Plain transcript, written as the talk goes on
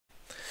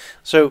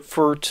So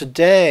for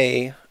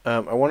today, I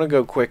want to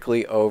go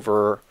quickly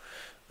over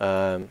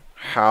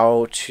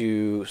how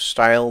to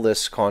style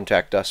this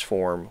contact us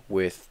form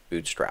with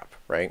Bootstrap,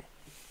 right?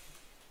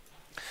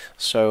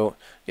 So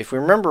if we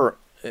remember,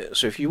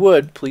 so if you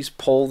would, please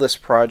pull this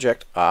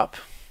project up.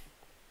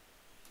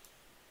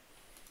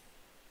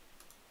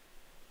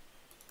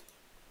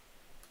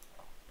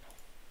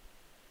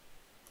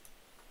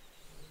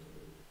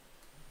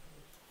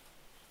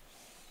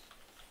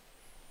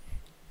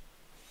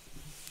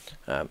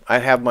 I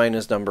have mine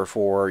as number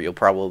 4. You'll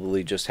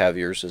probably just have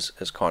yours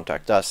as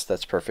contact us.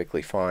 That's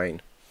perfectly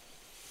fine.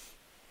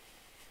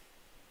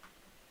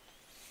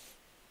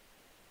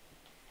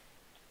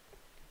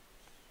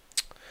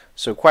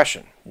 So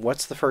question,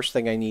 what's the first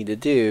thing I need to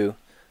do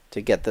to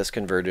get this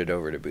converted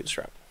over to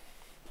Bootstrap?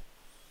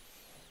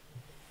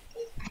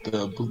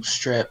 The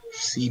Bootstrap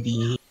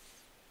CD.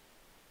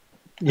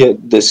 Yeah,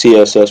 the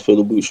CSS for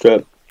the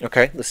Bootstrap.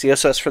 Okay, the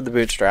CSS for the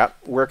Bootstrap.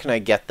 Where can I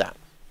get that?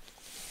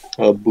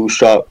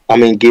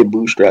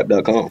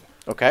 Getbootstrap.com.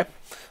 Okay,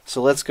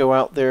 so let's go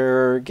out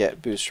there,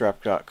 get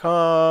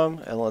bootstrap.com,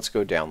 and let's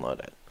go download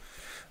it.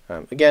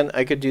 Again,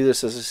 I could do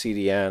this as a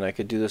CDN. I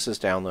could do this as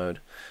download.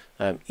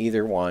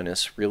 Either one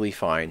is really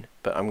fine,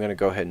 but I'm going to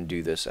go ahead and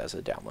do this as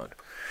a download.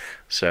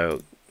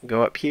 So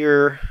go up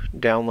here,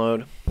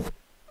 download.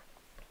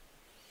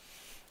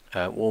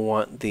 We'll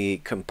want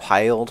the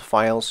compiled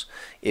files.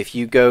 If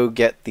you go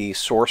get the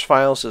source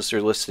files as they're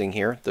listing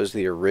here, those are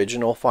the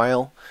original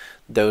file.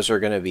 Those are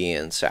going to be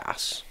in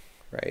SAS,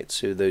 right?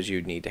 So those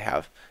you'd need to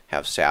have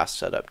SAS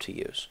set up to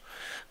use.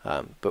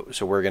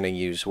 So we're going to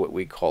use what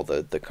we call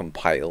the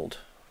compiled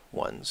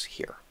ones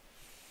here.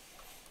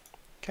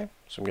 Okay,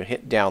 so I'm going to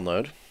hit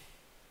download.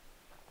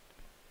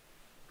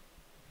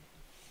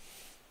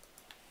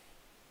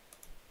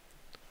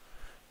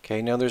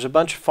 Okay, now there's a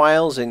bunch of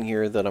files in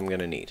here that I'm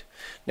going to need.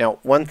 Now,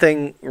 one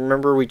thing,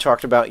 remember we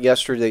talked about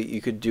yesterday, you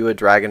could do a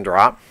drag and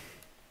drop.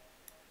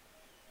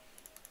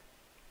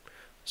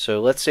 So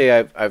let's say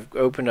I've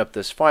opened up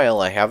this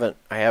file. I haven't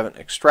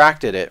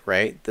extracted it,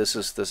 right? This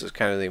is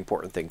kind of the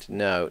important thing to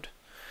note.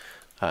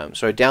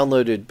 So I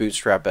downloaded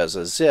Bootstrap as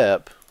a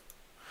zip.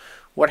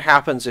 What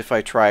happens if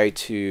I try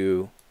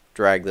to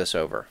drag this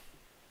over?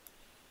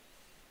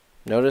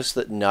 Notice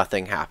that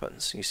nothing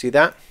happens. You see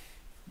that?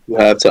 You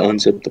have to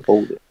unzip the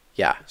folder.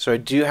 Yeah, so I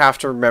do have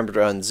to remember to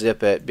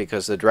unzip it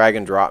because the drag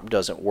and drop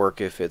doesn't work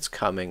if it's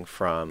coming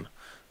from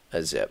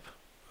a zip.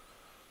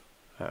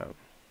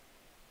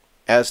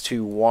 As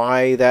to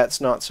why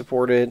that's not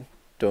supported,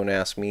 don't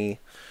ask me.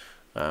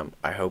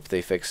 I hope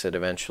they fix it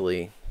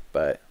eventually,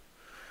 but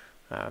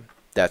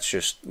that's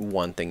just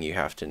one thing you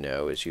have to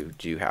know is you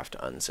do have to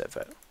unzip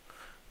it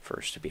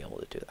first to be able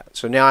to do that.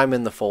 So now I'm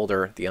in the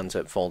folder, the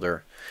unzip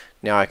folder.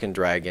 Now I can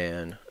drag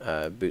in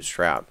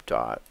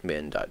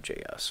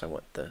bootstrap.min.js. I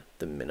want the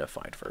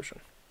minified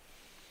version.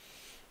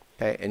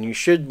 Okay, and you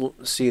should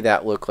see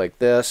that look like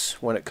this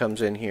when it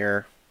comes in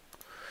here.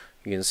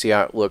 You can see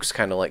how it looks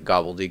kind of like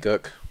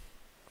gobbledygook.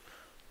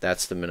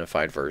 That's the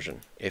minified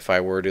version. If I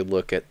were to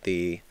look at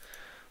the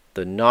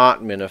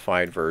not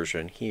minified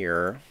version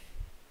here,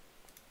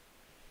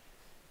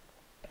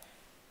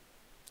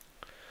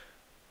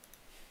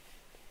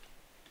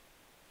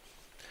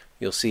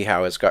 you'll see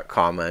how it's got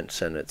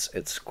comments and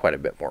it's quite a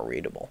bit more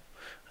readable,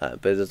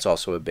 but it's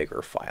also a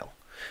bigger file.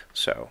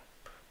 So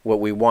what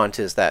we want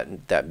is that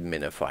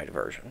minified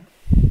version.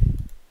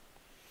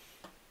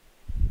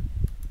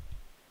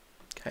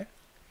 Okay,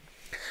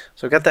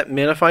 so I've got that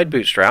minified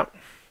Bootstrap.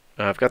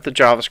 I've got the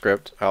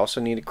JavaScript. I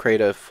also need to create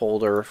a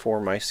folder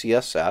for my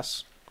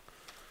CSS.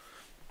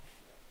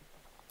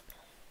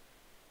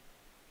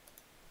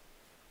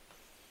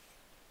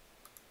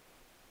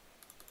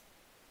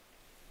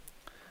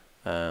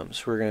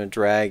 So we're going to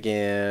drag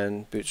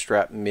in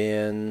Bootstrap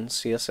min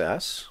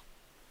CSS.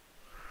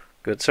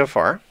 Good so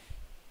far.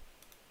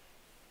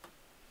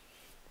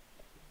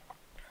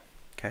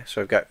 Okay,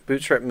 so I've got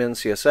Bootstrap min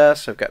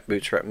CSS. I've got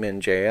Bootstrap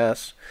min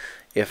JS.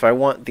 If I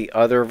want the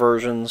other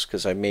versions,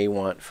 because I may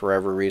want for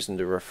every reason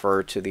to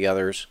refer to the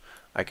others,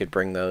 I could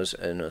bring those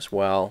in as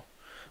well.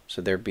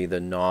 So there'd be the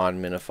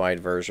non-minified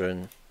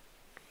version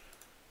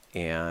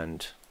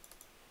and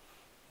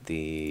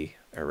the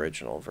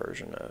original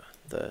version of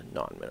the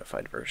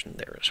non-minified version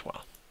there as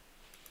well.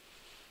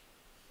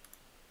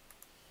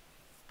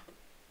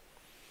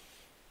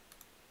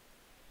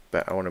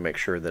 But I want to make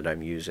sure that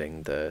I'm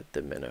using the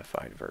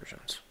minified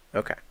versions.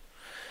 Okay,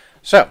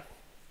 so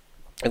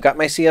I've got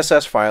my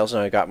CSS files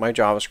and I've got my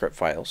JavaScript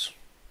files.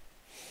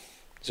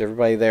 Is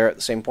everybody there at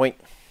the same point?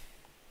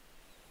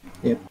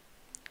 Yep.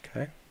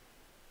 Okay.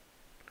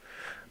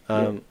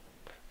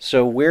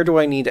 So where do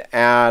I need to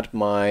add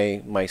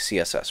my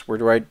CSS? Where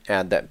do I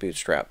add that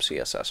Bootstrap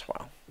CSS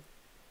file?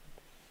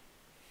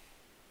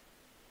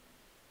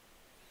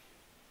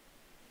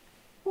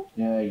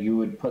 You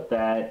would put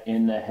that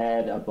in the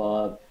head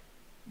above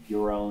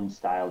your own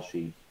style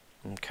sheet.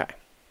 Okay.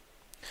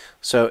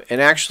 So,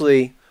 and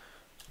actually,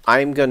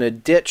 I'm going to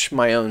ditch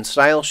my own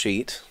style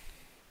sheet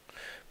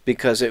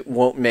because it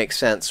won't make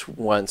sense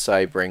once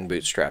I bring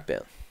Bootstrap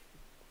in.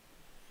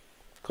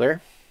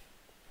 Clear?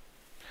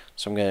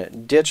 So I'm going to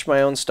ditch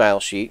my own style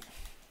sheet.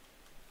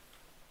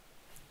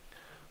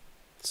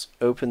 Let's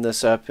open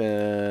this up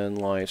in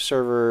live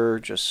server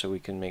just so we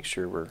can make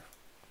sure we're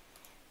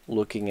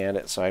looking at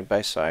it side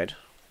by side,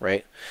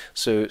 right?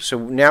 So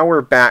now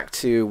we're back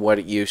to what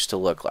it used to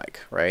look like,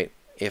 right?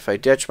 If I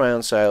ditch my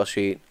own style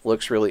sheet,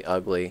 looks really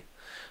ugly,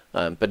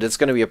 but it's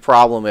going to be a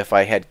problem if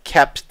I had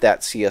kept that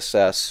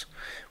CSS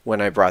when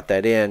I brought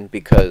that in,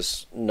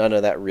 because none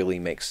of that really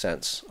makes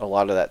sense. A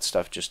lot of that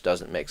stuff just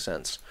doesn't make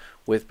sense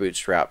with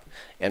Bootstrap.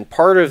 And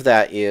part of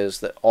that is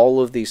that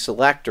all of these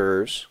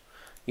selectors,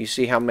 you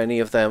see how many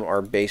of them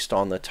are based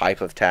on the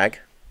type of tag?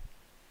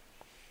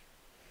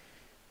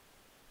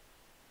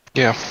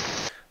 Yeah.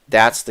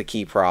 That's the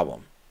key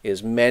problem,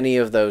 is many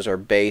of those are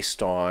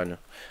based on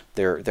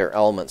their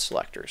element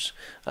selectors.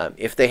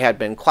 If they had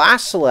been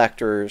class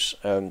selectors,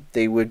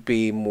 they would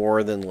be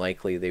more than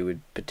likely, they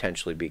would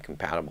potentially be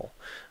compatible.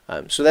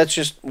 So that's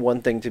just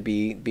one thing to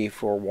be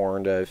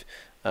forewarned of.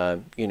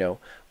 You know,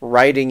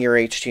 writing your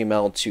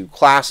HTML to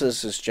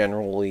classes is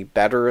generally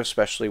better,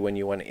 especially when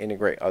you want to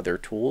integrate other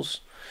tools,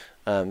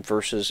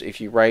 versus if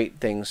you write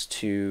things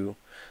to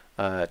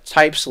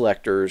type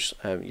selectors,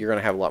 you're going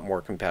to have a lot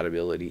more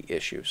compatibility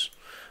issues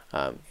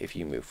if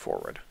you move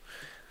forward.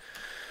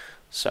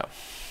 So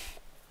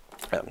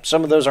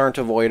some of those aren't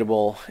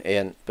avoidable,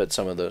 but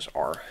some of those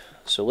are.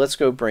 So let's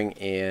go bring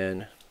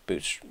in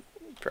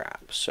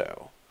Bootstrap.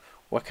 So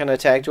what kind of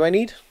tag do I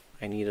need?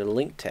 I need a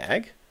link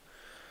tag.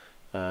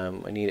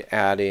 I need to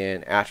add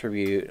in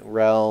attribute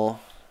rel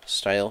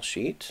style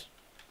sheet,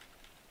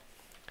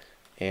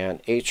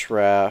 and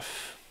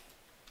href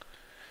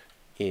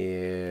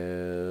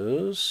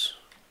is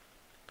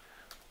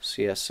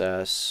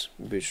css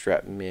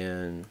bootstrap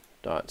min.css.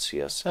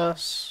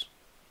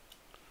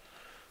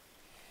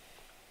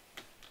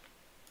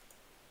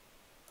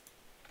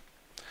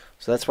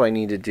 So that's what I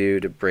need to do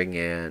to bring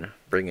in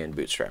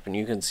Bootstrap, and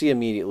you can see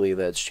immediately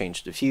that it's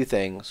changed a few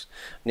things.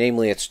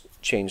 Namely, it's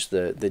changed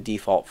the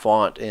default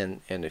font and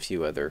a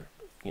few other,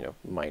 you know,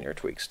 minor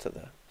tweaks to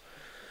the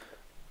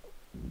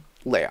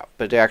layout.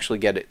 But to actually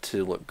get it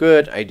to look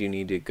good, I do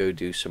need to go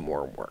do some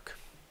more work.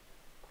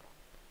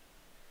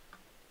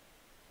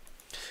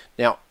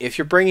 Now, if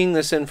you're bringing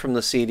this in from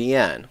the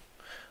CDN,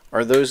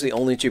 are those the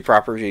only two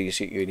properties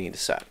you need to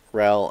set,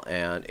 rel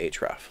and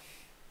href?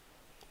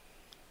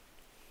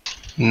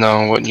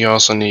 No, what you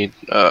also need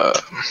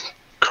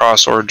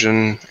cross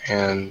origin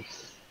and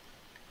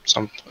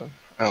something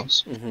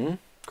else.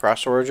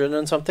 Cross origin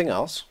and something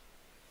else.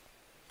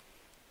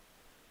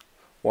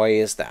 Why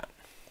is that?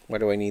 Why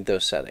do I need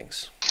those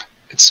settings?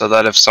 It's so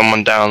that if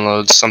someone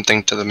downloads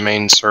something to the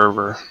main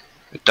server,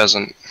 it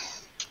doesn't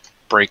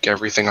break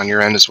everything on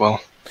your end as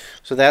well.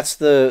 So that's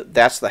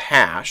the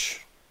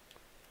hash.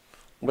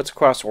 What's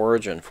cross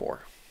origin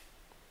for?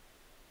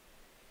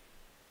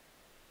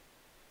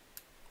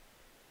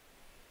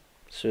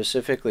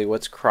 Specifically,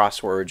 what's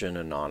cross-origin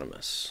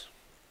anonymous?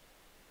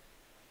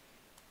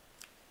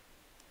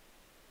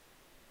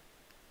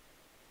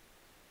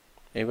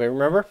 Anybody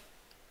remember?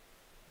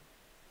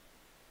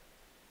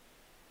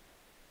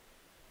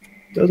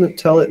 Doesn't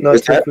tell it not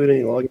to include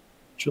any login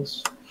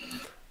credentials.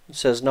 It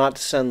says not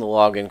to send the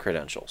login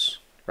credentials.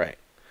 Right.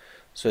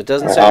 So it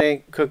doesn't send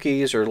any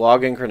cookies or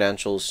login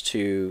credentials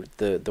to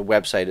the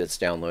website it's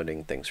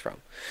downloading things from.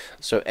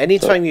 So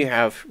anytime you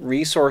have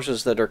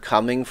resources that are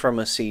coming from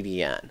a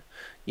CDN,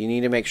 you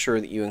need to make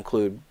sure that you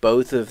include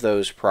both of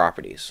those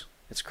properties.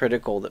 It's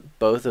critical that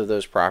both of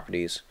those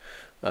properties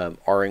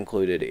are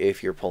included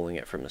if you're pulling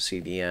it from a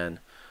CDN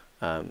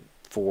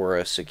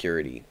for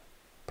security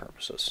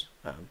purposes.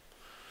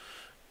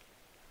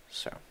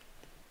 So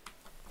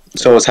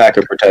it's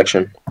hacker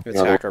protection. It's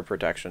hacker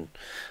protection.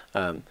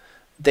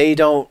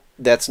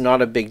 That's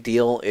not a big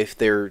deal if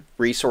they're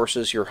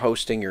resources you're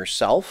hosting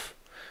yourself,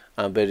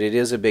 but it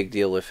is a big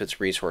deal if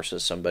it's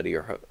resources somebody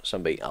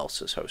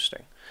else is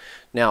hosting.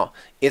 Now,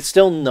 it's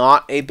still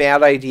not a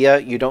bad idea.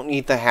 You don't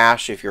need the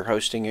hash if you're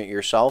hosting it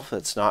yourself.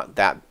 It's not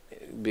that,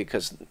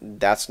 because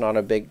that's not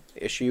a big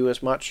issue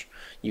as much.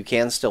 You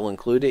can still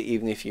include it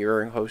even if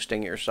you're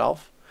hosting it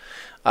yourself.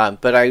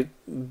 But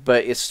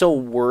it's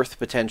still worth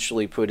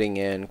potentially putting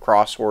in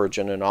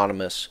cross-origin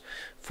anonymous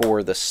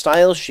for the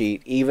style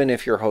sheet, even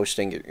if you're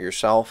hosting it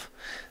yourself,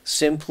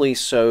 simply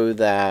so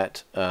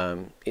that,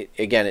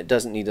 again, it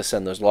doesn't need to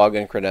send those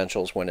login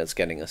credentials when it's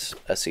getting a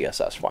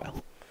CSS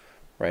file,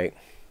 right?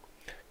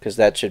 Because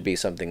that should be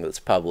something that's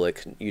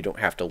public. You don't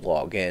have to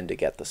log in to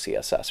get the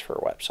CSS for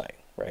a website,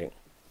 right?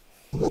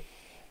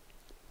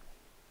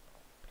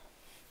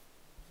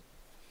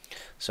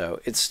 So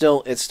it's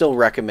still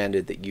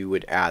recommended that you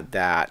would add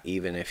that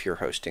even if you're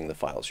hosting the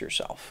files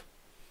yourself.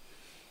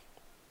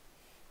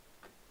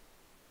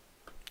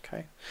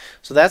 Okay,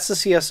 so that's the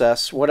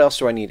CSS. What else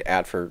do I need to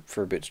add for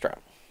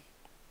Bootstrap?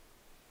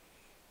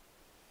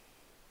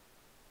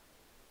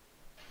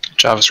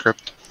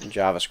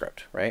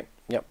 JavaScript, right?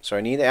 Yep, so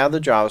I need to add the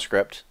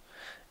JavaScript.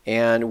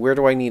 And where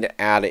do I need to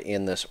add it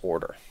in this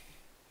order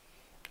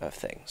of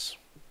things?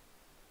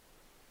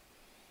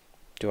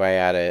 Do I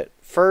add it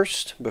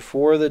first,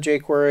 before the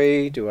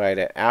jQuery? Do I add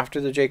it after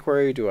the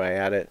jQuery? Do I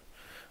add it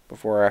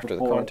before or after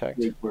the contact?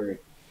 jQuery.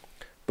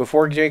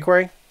 Before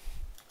jQuery?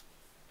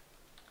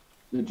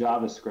 The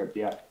JavaScript,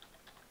 yeah.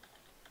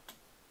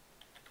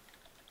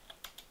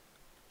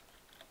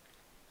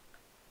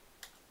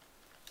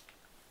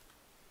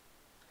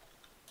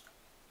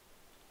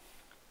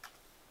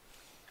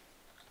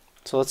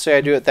 So let's say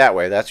I do it that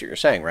way. That's what you're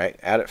saying, right?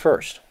 Add it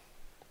first.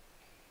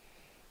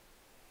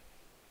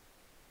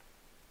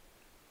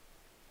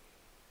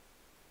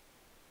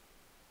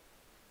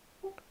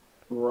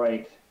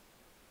 Right.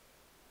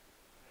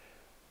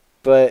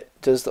 But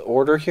does the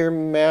order here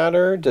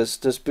matter? Does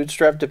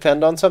Bootstrap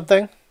depend on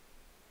something?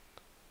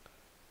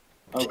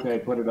 Okay,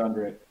 put it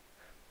under it.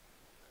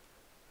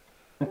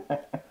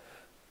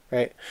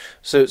 Right.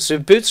 So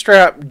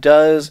Bootstrap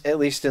does, at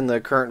least in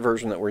the current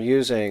version that we're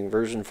using,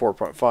 version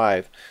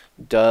 4.5,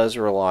 does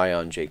rely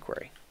on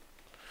jQuery.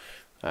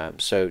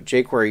 So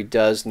jQuery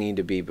does need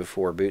to be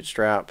before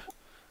Bootstrap,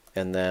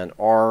 and then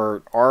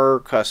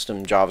our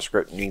custom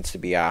JavaScript needs to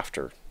be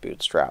after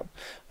Bootstrap,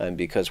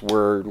 because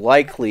we're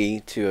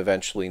likely to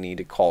eventually need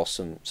to call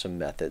some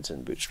methods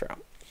in Bootstrap.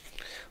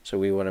 So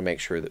we want to make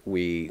sure that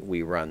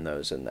we run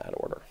those in that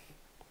order.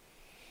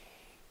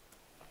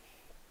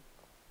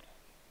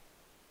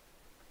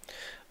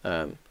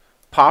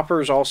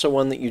 Popper is also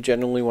one that you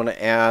generally want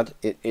to add.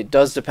 It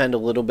does depend a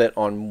little bit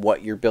on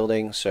what you're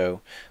building.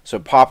 So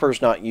Popper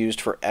is not used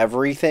for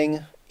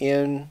everything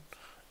in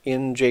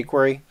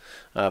jQuery.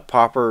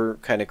 Popper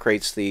kind of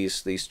creates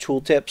these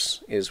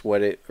tooltips, is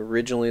what it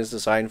originally is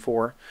designed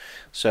for.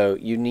 So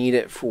you need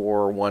it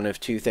for one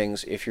of two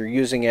things. If you're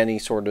using any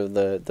sort of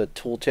the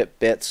tooltip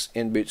bits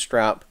in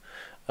Bootstrap,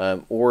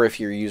 or if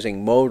you're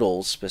using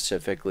modals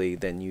specifically,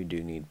 then you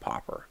do need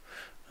Popper.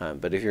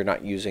 But if you're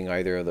not using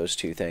either of those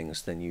two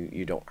things, then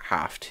you don't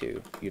have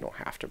to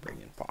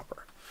bring in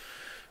Popper.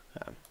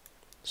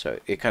 So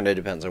it kind of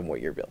depends on what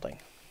you're building.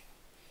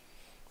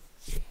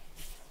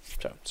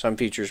 So some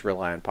features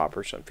rely on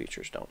Popper, some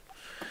features don't.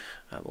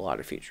 A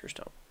lot of features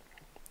don't.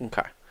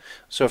 Okay.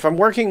 So if I'm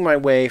working my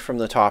way from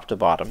the top to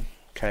bottom,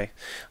 okay.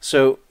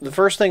 So the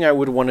first thing I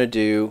would want to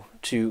do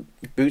to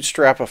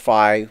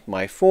bootstrapify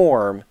my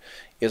form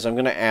is I'm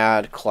going to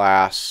add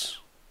class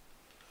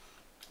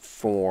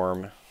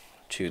form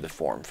to the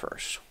form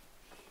first.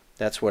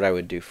 That's what I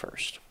would do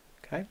first.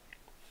 Okay.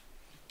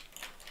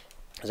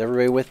 Is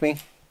everybody with me?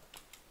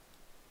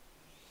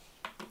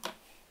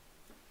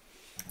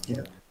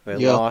 Yeah. Have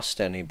I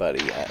lost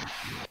anybody yet?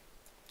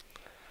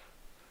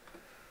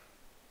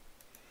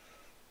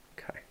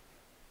 Okay.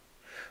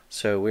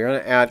 So we're going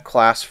to add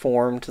class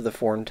form to the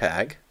form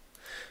tag.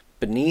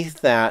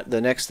 Beneath that, the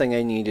next thing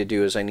I need to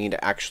do is I need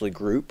to actually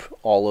group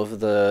all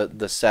of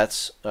the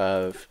sets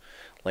of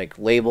like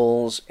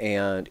labels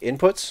and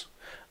inputs.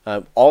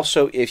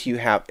 Also, if you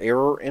have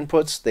error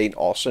inputs, they'd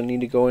also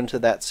need to go into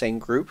that same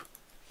group.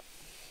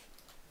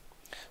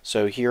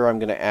 So here I'm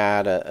going to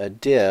add a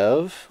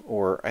div,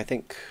 or I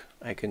think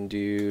I can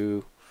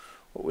do,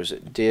 what was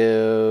it,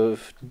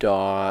 div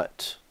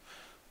dot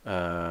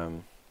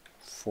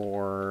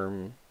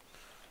form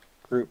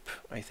group.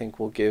 I think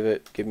we'll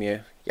give me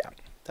a, yeah,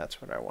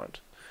 that's what I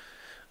want.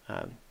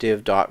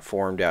 Div dot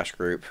form dash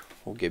group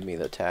will give me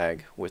the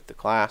tag with the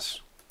class.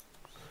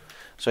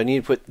 So I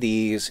need to put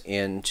these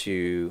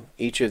into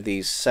each of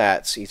these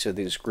sets, each of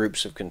these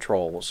groups of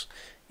controls,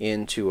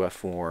 into a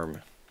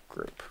form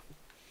group.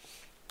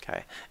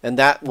 Okay, and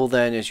that will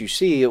then, as you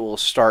see, it will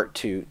start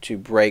to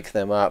break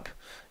them up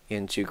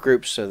into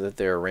groups so that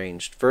they're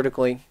arranged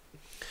vertically.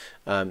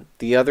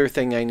 The other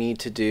thing I need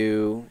to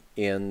do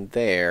in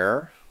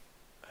there,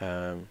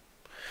 the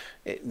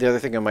other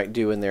thing I might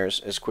do in there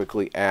is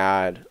quickly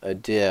add a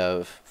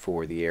div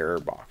for the error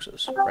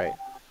boxes, right?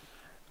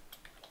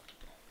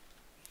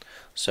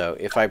 So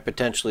if I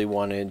potentially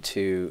wanted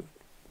to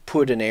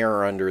put an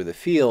error under the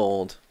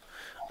field,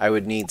 I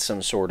would need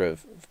some sort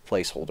of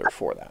placeholder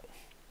for that.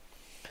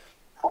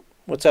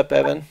 What's up,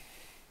 Evan?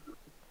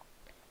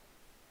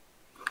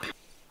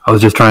 I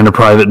was just trying to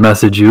private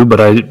message you, but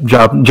I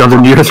jumped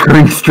into your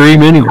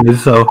stream anyway,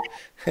 so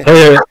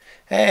hey,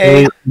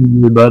 Hey,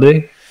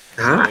 everybody.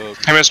 Hi.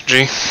 Hey, Mr.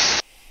 G.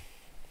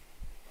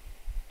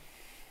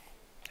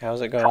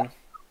 how's it going?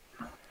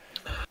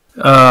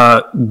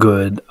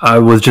 Good. I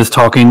was just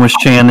talking with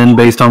Shannon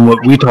based on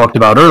what we talked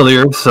about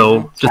earlier,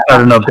 so just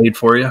had an update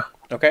for you.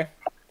 Okay.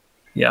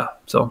 Yeah,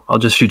 so I'll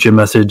just shoot you a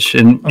message,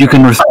 and you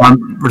can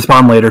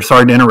respond later.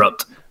 Sorry to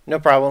interrupt. No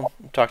problem.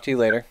 Talk to you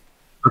later.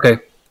 Okay.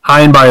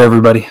 Hi and bye,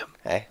 everybody.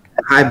 Hey.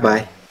 Hi,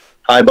 bye.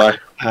 Hi, bye.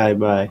 Hi,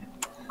 bye.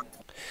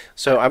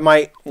 So I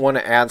might want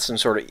to add some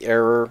sort of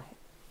error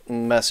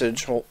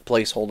message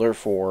placeholder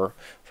for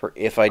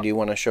if I do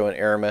want to show an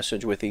error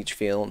message with each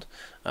field.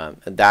 And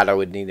that I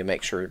would need to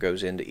make sure it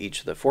goes into each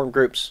of the form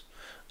groups.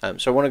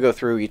 So I want to go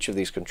through each of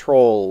these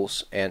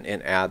controls and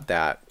add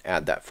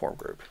that form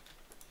group.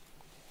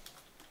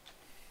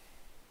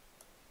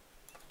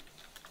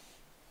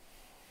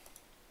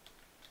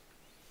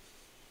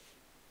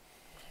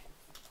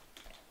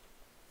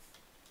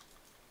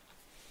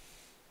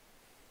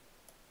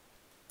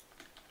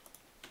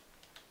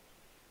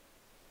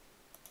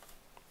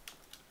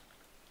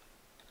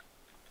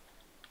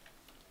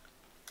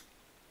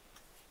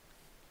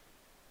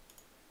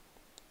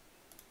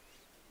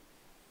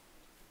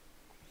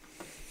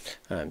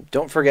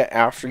 Don't forget,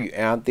 after you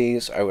add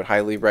these, I would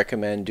highly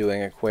recommend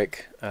doing a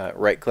quick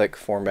right-click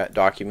format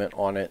document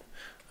on it,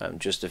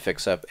 just to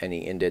fix up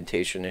any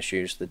indentation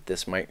issues that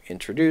this might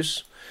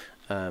introduce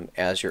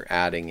as you're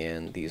adding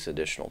in these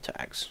additional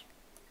tags.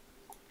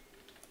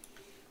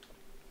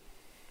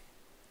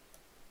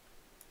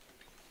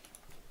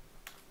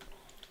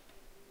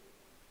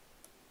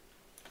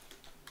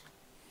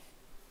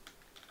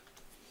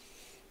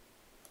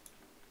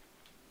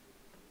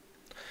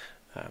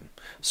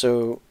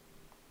 So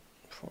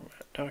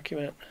format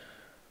document.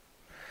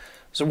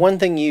 So one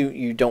thing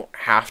you don't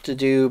have to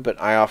do, but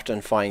I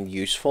often find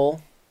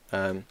useful,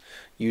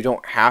 you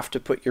don't have to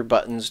put your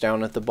buttons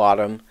down at the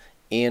bottom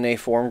in a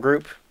form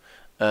group,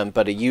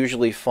 but I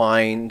usually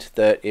find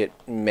that it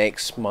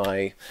makes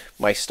my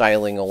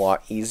styling a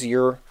lot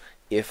easier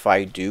if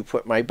I do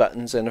put my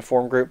buttons in a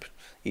form group,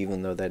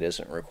 even though that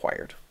isn't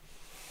required.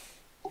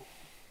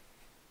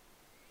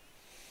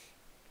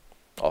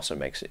 Also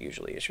makes it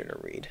usually easier to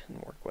read and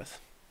work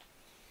with.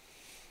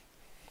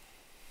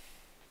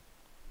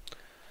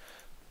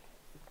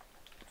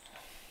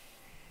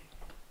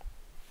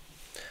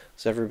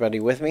 Is everybody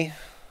with me?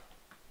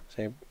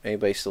 Is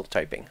anybody still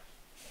typing?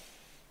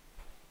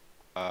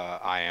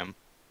 I am.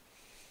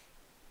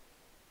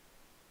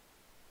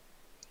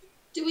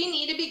 Do we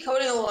need to be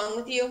coding along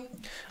with you?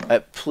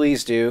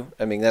 Please do.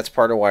 I mean, that's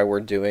part of why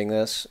we're doing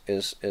this,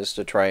 is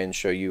to try and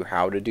show you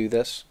how to do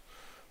this.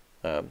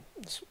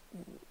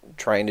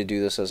 Trying to do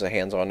this as a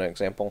hands-on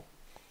example.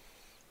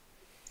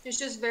 It's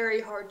just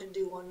very hard to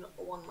do on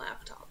one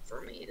laptop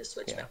for me to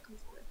switch back and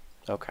forth.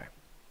 Okay.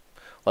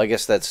 Well, I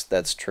guess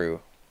that's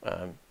true.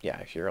 Yeah,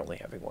 if you're only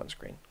having one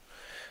screen.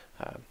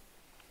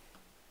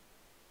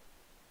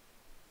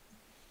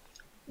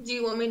 Do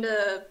you want me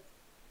to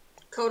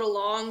code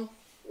along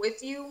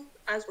with you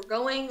as we're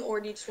going,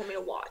 or do you just want me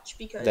to watch?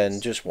 Because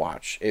then just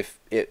watch.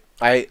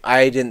 I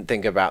didn't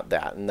think about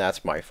that, and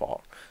that's my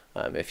fault.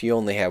 If you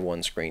only have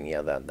one screen,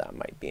 yeah, that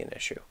might be an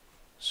issue.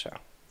 So.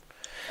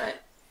 Right.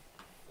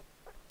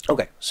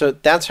 Okay, so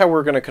that's how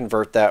we're going to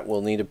convert that.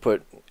 We'll need to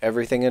put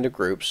everything into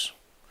groups,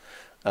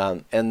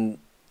 and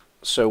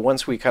so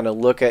once we kind of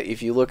look at,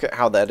 if you look at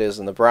how that is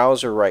in the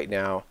browser right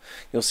now,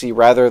 you'll see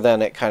rather than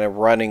it kind of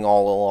running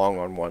all along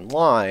on one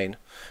line,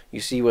 you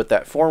see what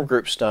that form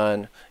group's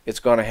done. It's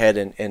gone ahead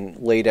and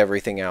laid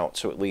everything out,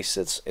 so at least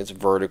it's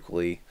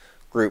vertically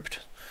grouped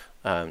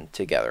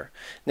together.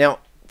 Now,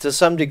 to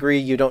some degree,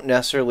 you don't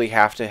necessarily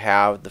have to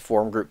have the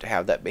form group to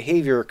have that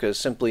behavior, because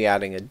simply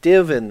adding a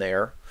div in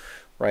there,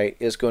 right,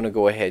 is going to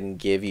go ahead and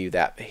give you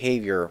that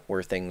behavior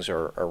where things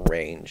are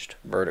arranged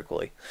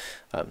vertically.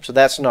 So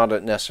that's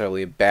not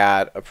necessarily a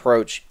bad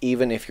approach,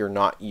 even if you're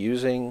not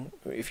using,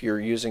 if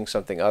you're using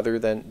something other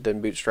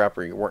than Bootstrap,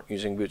 or you weren't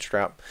using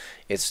Bootstrap,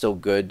 it's still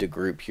good to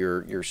group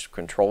your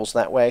controls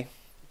that way,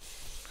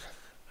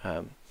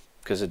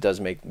 because it does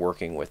make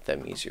working with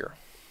them easier.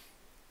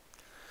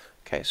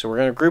 Okay, so we're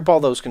going to group all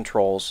those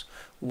controls.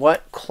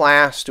 What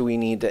class do we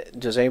need to,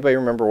 does anybody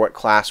remember what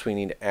class we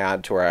need to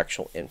add to our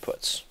actual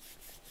inputs?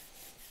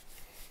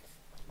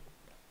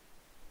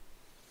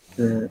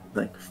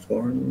 Like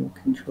form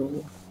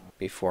control?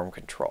 Be form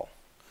control.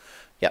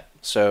 Yep,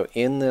 so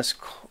in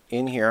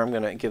here I'm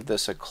going to give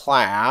this a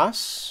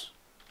class,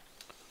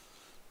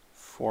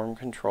 form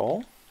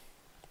control.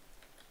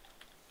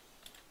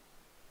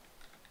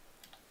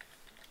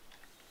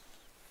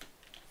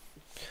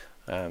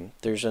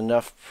 There's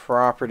enough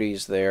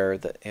properties there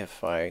that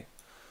if I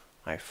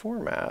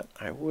format,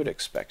 I would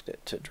expect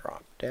it to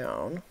drop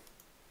down,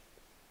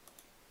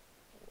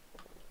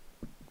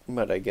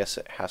 but I guess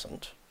it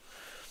hasn't.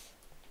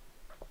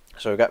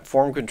 So I've got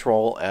form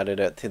control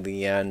added to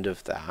the end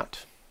of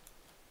that,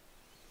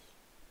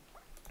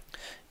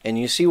 and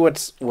you see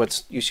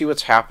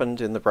what's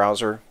happened in the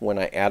browser when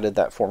I added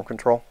that form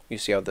control. You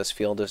see how this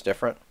field is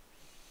different?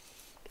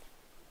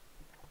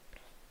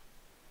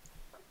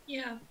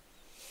 Yeah.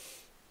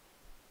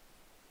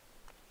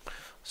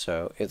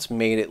 So it's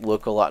made it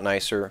look a lot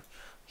nicer.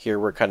 Here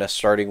we're kind of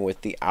starting with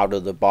the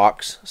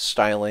out-of-the-box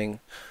styling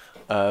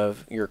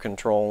of your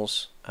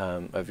controls,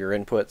 of your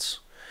inputs.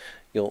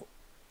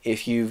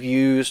 If you've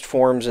used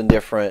forms in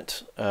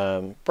different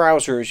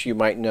browsers, you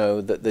might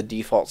know that the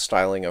default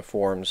styling of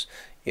forms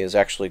is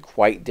actually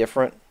quite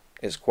different.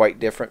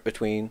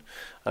 Between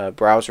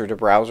browser to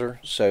browser.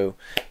 So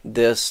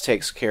this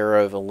takes care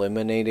of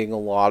eliminating a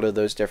lot of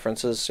those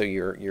differences, so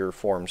your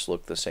forms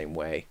look the same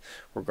way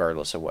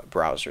regardless of what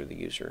browser the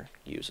user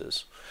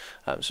uses.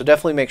 So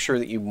definitely make sure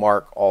that you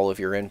mark all of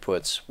your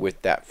inputs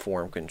with that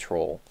form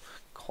control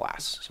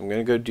class. So I'm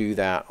going to go do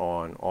that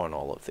on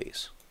all of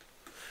these.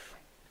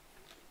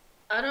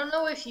 I don't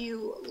know if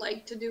you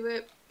like to do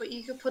it, but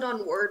you could put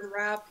on word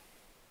wrap.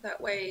 That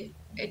way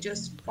it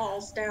just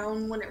falls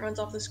down when it runs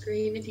off the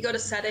screen. If you go to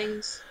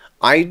settings.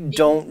 I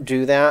don't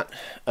do that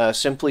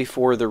simply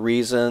for the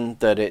reason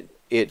that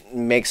it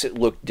makes it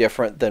look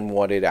different than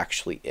what it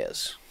actually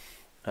is.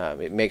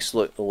 It makes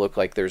it look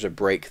like there's a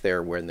break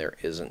there when there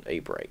isn't a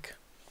break.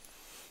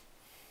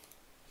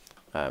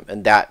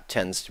 And that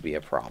tends to be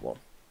a problem.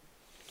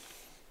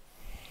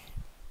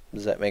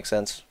 Does that make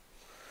sense?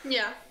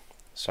 Yeah.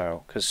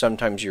 So, because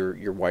sometimes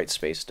your white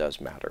space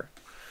does matter.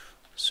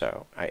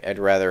 So I'd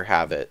rather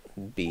have it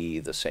be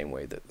the same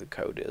way that the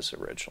code is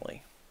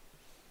originally.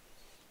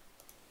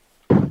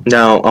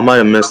 Now, I might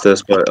have missed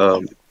this, but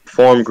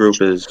form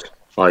group is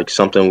like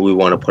something we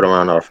want to put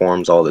around our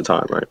forms all the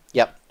time, right?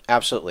 Yep,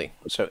 absolutely.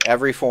 So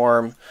every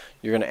form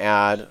you're going to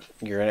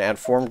add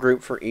form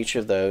group for each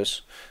of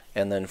those,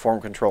 and then form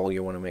control,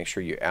 you want to make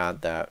sure you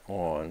add that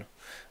on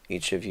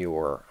each of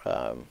your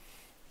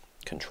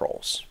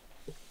controls.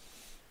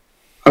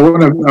 I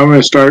want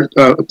to start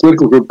a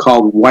political group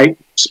called White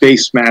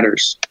Space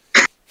Matters.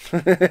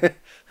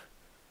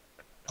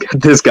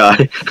 This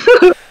guy.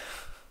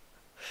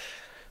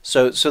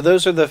 So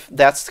those are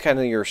that's kind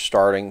of your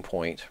starting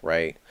point,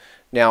 right?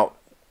 Now,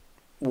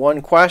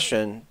 one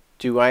question,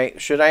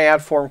 should I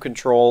add form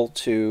control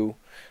to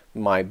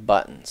my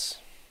buttons?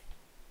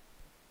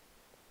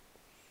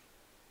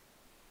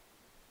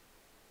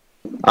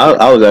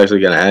 I was actually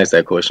going to ask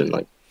that question.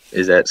 Like,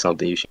 is that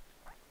something you should?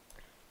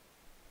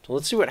 So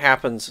let's see what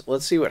happens.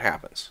 Let's see what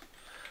happens.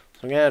 So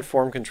I'm going to add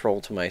form control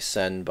to my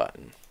send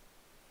button.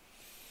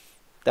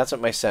 That's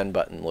what my send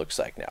button looks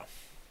like now.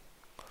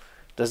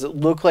 Does it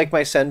look like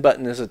my send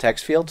button is a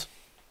text field?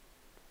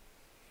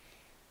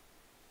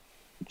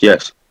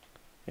 Yes.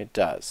 It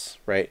does,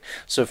 right?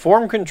 So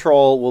form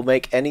control will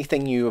make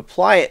anything you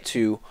apply it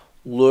to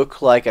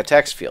look like a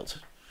text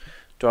field.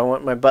 Do I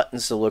want my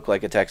buttons to look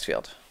like a text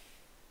field?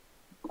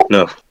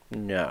 No.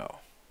 No.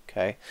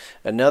 Okay.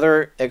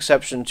 Another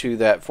exception to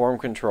that form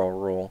control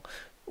rule,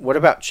 what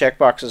about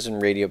checkboxes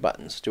and radio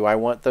buttons? Do I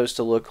want those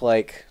to look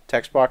like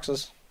text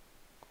boxes?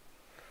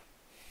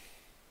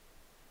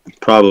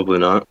 Probably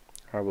not.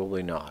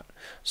 Probably not.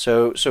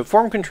 So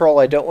form control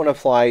I don't want to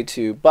apply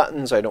to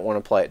buttons. I don't want to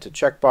apply it to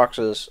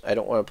checkboxes. I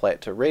don't want to apply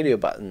it to radio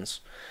buttons.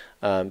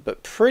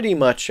 But pretty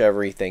much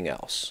everything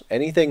else.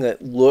 Anything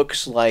that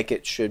looks like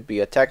it should be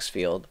a text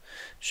field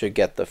should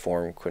get the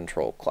form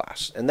control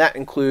class. And that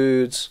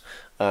includes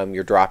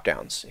your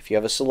drop-downs. If you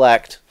have a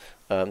select,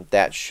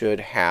 that should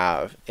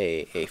have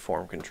a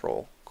form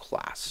control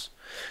class.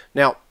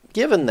 Now,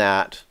 given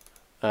that,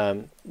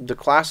 the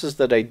classes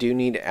that I do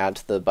need to add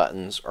to the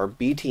buttons are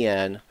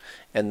BTN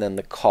and then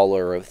the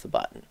color of the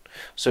button.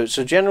 So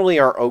generally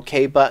our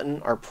OK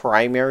button, our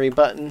primary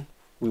button,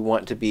 we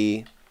want to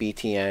be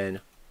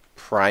BTN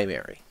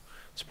primary.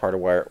 It's part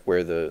of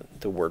where the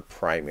word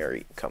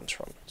primary comes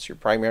from. It's your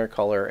primary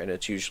color, and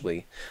it's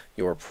usually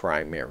your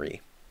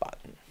primary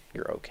button,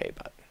 your OK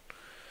button,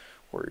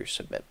 or your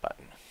submit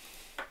button.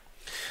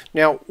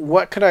 Now,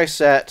 what could I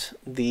set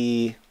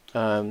the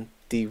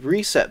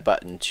reset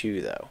button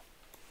to, though?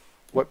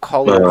 What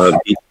color?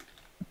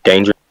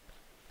 Danger.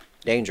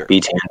 Danger.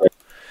 BTN.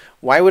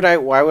 Why would I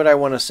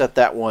want to set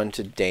that one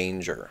to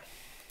danger?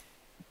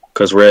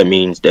 Because red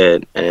means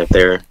dead, and if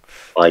they're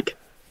like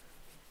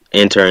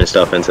entering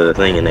stuff into the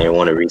thing and they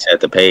want to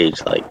reset the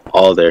page, like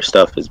all their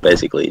stuff is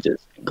basically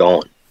just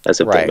gone. That's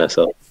if they mess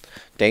up.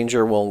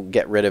 Danger will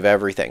get rid of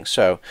everything.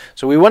 So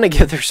we want to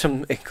give there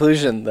some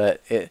inclusion that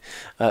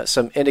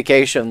some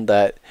indication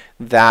that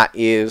that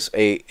is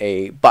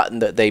a button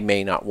that they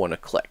may not want to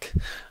click.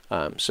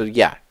 So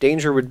yeah,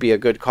 danger would be a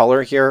good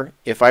color here.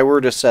 If I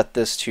were to set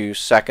this to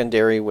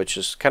secondary, which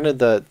is kind of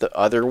the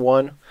other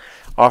one,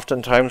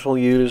 oftentimes we'll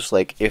use,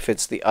 like if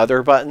it's the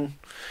other button,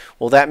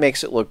 well, that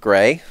makes it look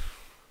gray.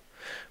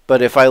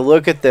 But if I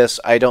look at this,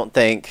 I don't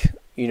think,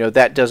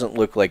 that doesn't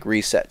look like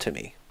reset to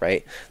me,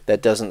 right?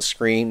 That doesn't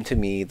scream to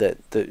me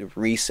that the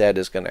reset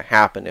is going to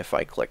happen if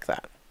I click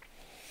that.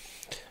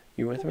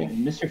 You with me?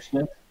 Mr.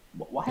 Smith,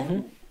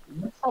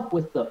 what's up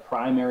with the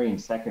primary and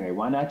secondary?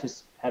 Why not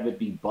just have it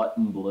be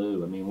button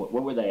blue? I mean, what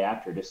were they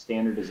after? Just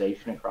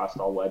standardization across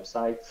all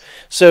websites?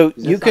 So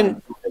you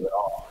can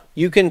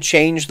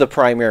change the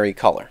primary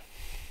color.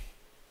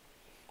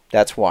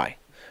 That's why.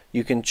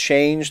 You can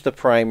change the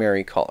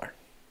primary color.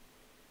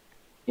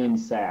 In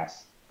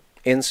SAS.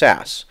 In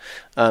SAS.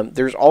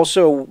 There's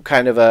also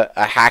kind of a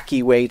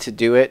hacky way to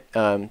do it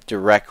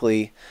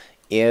directly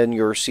in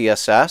your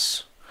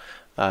CSS.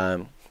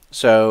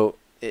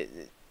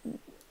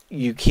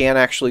 You can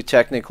actually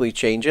technically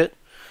change it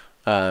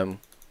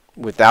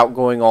without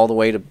going all the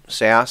way to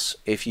SAS.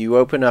 If you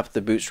open up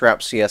the Bootstrap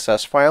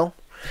CSS file,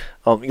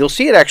 you'll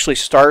see it actually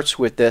starts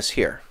with this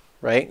here,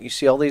 right? You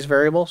see all these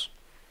variables?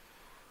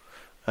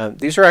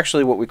 These are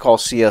actually what we call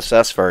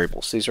CSS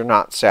variables. These are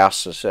not SAS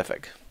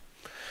specific.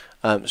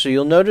 So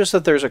you'll notice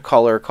that there's a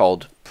color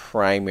called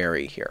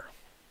primary here.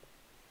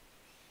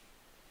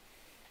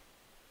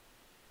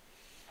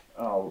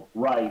 Oh,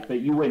 right, but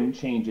you wouldn't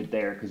change it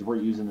there because we're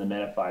using the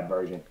minified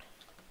version.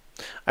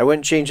 I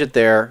wouldn't change it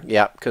there,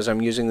 yeah, because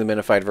I'm using the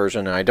minified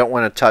version and I don't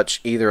want to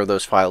touch either of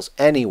those files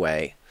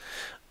anyway.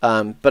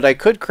 But I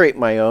could create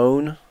my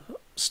own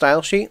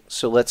style sheet.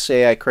 So let's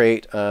say I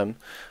create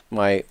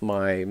my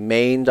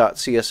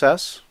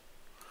main.css.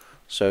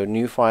 So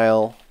new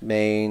file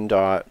main.css.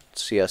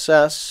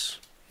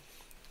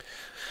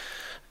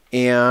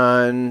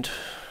 And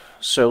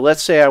so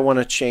let's say I want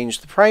to change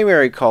the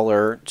primary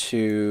color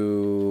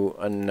to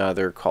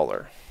another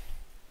color.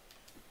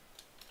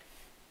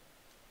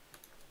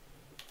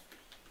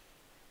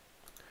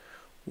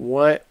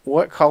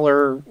 What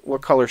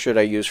color should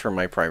I use for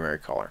my primary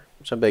color?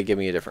 Somebody give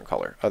me a different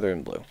color other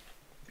than blue.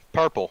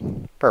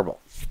 Purple. Purple.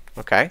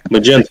 Okay.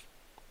 Magenta.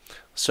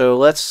 So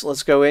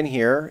let's go in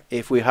here.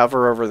 If we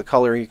hover over the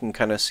color, you can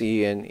kind of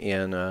see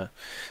in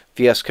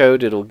VS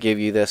Code, it'll give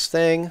you this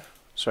thing.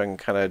 So I can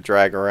kind of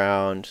drag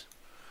around,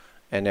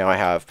 and now I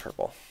have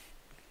purple.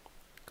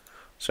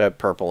 So I have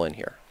purple in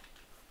here.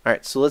 All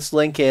right, so let's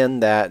link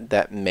in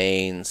that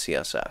main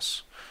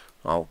CSS.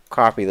 I'll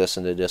copy this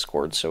into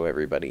Discord so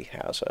everybody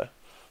has a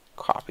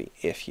copy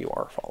if you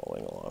are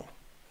following along.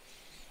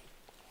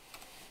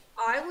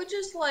 I would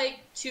just like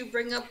to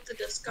bring up the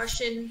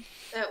discussion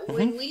that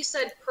when we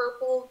said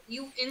purple,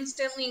 you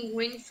instantly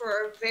went for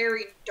a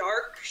very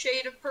dark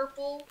shade of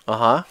purple.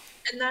 Uh-huh.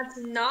 And that's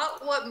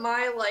not what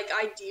my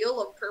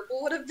ideal of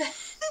purple would have been.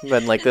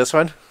 Then like this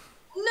one? No,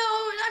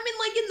 I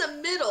mean in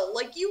the middle.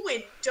 Like you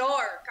went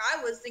dark.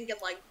 I was thinking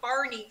like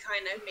Barney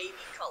kind of maybe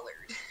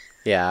colored.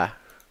 Yeah.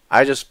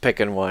 I just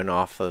picking one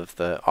off of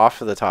the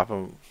top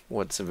of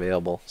what's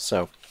available.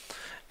 So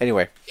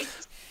anyway.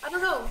 I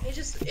don't know.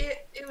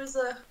 It was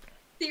a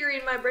theory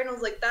in my brain. I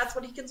was like, that's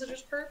what he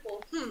considers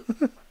purple.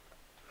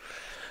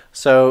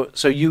 So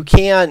you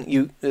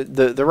can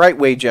the right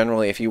way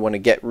generally if you want to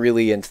get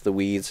really into the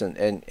weeds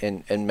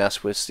and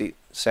mess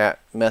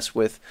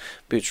with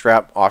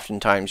Bootstrap.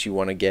 Oftentimes you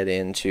want to get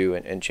into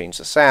and change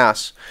the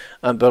Sass,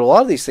 but a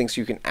lot of these things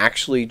you can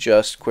actually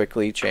just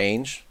quickly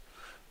change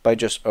by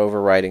just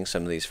overriding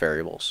some of these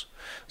variables.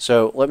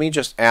 So let me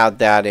just add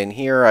that in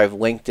here. I've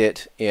linked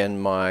that in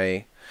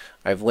my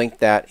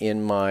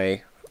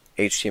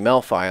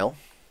HTML file.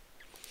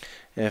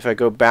 And if I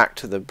go back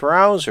to the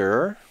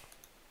browser,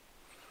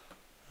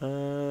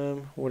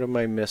 what am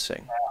I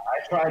missing?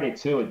 I tried it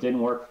too. It didn't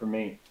work for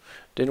me.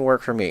 Didn't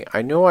work for me.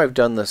 I know I've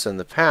done this in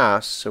the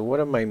past, so what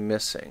am I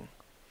missing?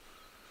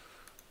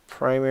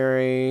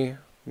 Primary,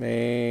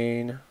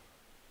 main.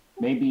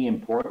 Maybe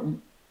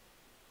important.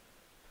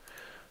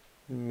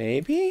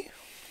 Maybe?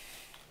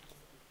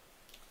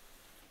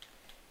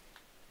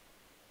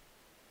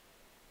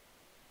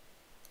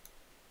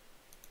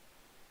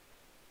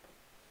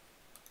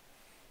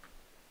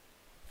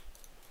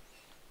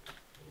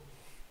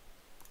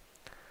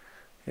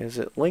 Is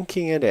it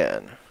linking it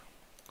in?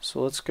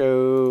 So let's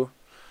go,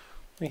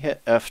 let me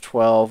hit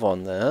F12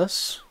 on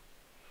this.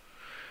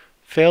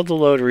 Failed to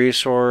load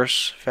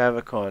resource,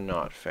 favicon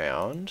not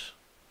found.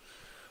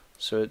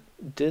 So it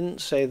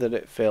didn't say that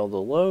it failed to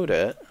load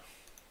it.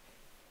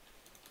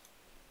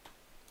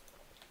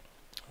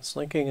 It's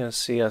linking a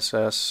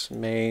CSS,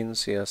 main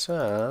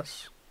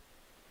CSS.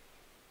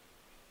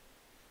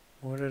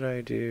 What did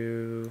I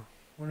do?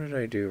 What did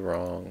I do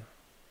wrong?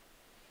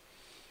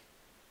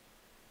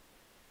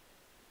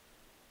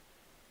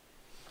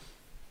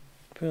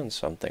 Doing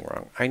something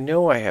wrong. I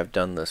know I have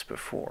done this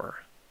before.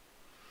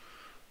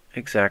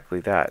 Exactly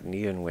that, and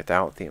even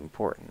without the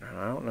important.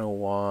 I don't know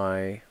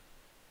why.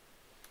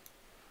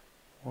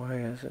 Why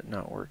is it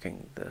not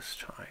working this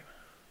time?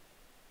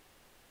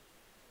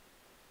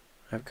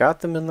 I've got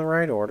them in the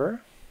right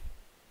order.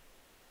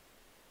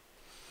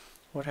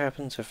 What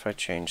happens if I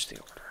change the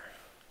order?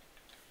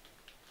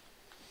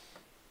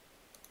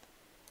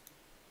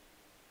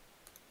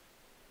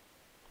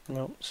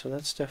 Nope, so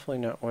that's definitely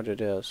not what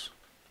it is.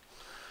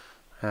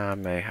 I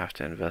may have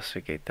to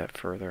investigate that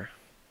further.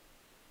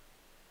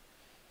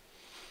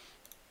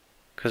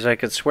 Because I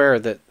could swear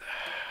that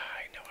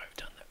I know I've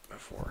done that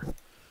before.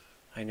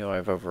 I know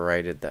I've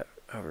overridden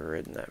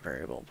that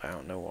variable, but I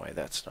don't know why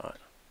that's not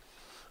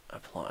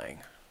applying.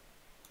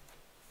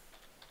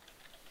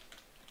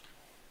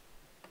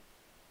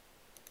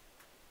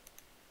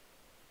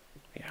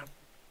 Yeah.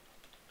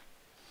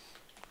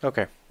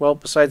 Okay, well,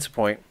 besides the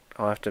point,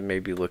 I'll have to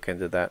maybe look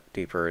into that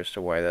deeper as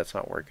to why that's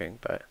not working,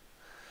 but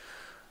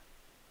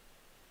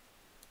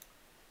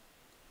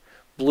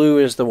blue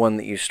is the one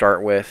that you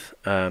start with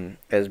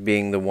as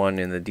being the one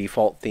in the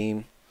default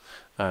theme.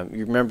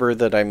 You remember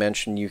that I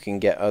mentioned you can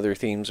get other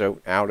themes out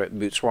at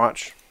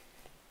Bootswatch?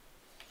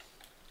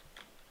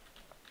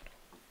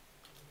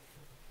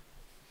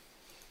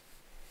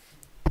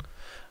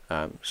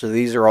 So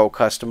these are all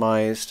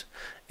customized,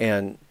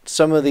 and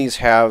some of these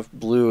have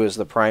blue as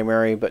the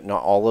primary, but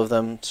not all of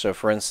them. So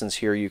for instance,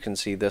 here you can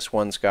see this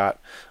one's got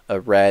a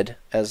red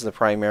as the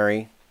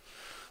primary.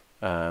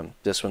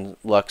 This one,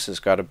 Lux,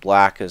 has got a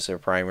black as their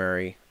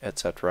primary,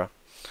 etc.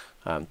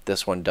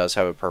 This one does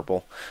have a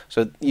purple.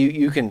 So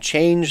you can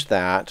change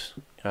that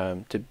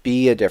to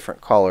be a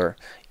different color.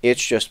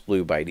 It's just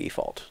blue by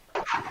default.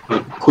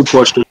 Quick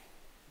question.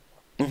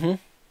 Mm-hmm.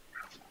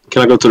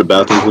 Can I go to the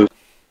bathroom, please?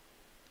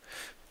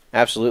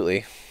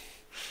 Absolutely.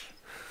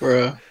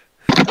 Bruh.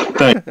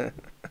 Thanks.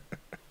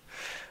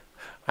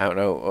 I don't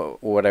know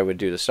what I would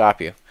do to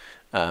stop you.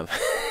 Why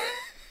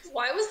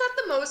was that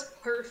the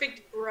most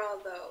perfect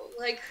bruh, though?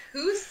 Like,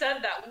 who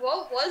said that?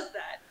 What was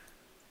that?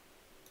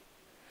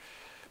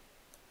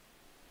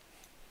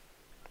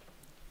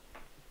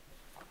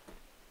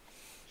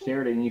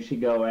 Sheridan, you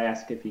should go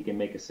ask if he can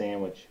make a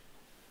sandwich.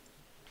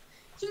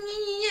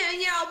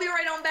 Yeah, I'll be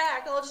right on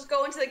back. I'll just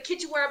go into the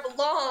kitchen where I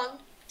belong.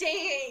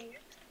 Dang.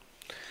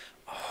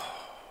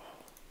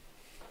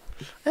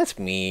 That's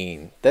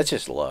mean. That's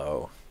just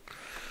low.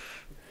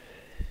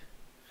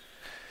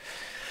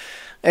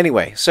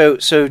 Anyway, so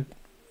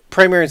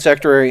primary and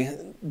secondary,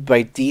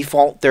 by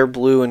default, they're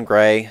blue and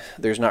gray.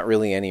 There's not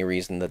really any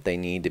reason that they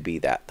need to be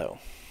that, though.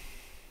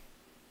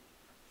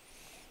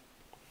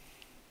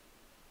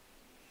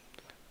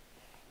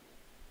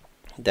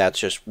 That's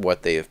just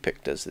what they have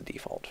picked as the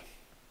default.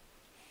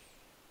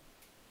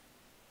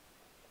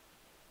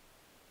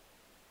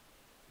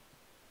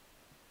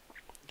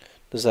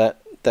 Does that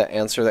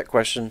answer that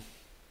question,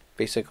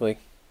 basically?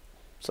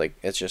 It's like,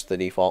 it's just the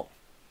default.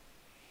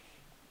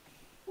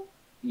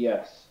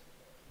 Yes.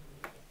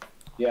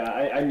 Yeah,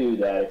 I knew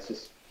that. It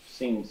just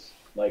seems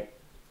like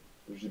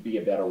there should be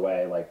a better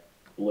way, like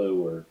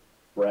blue or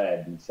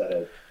red instead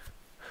of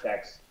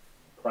text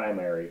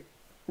primary.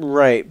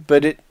 Right,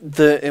 but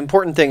the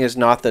important thing is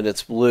not that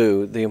it's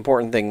blue. The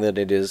important thing that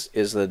it is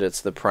that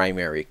it's the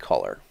primary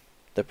color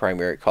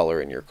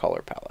in your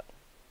color palette.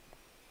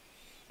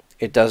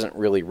 It doesn't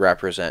really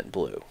represent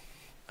blue.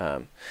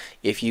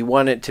 If you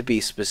want it to be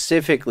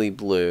specifically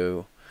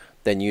blue,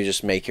 then you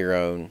just make your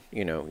own,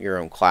 your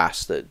own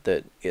class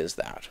that is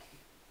that.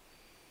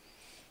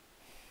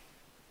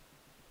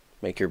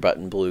 Make your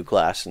button blue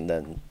class, and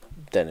then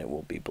it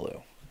will be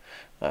blue.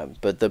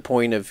 But the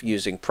point of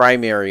using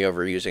primary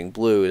over using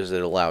blue is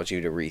it allows you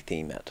to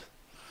retheme it.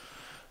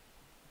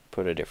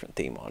 Put a different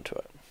theme onto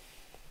it.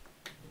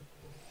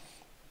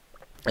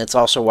 That's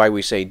also why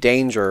we say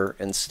danger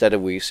instead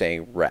of we say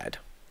red,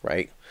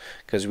 right?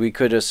 Because we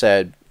could have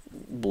said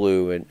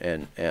blue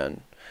and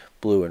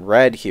blue and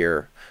red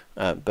here,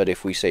 but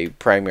if we say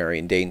primary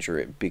and danger,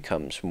 it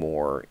becomes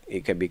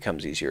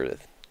easier to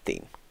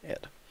theme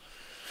it.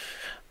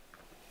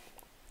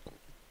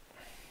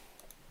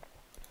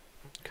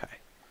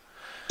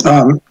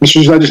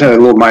 Mr. I just had a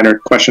little minor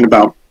question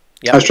about.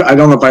 Yep. I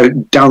don't know if I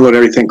download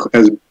everything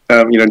as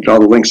all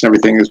the links and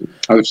everything.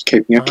 I was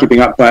keeping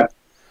up, but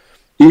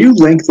do you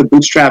link the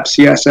Bootstrap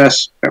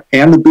CSS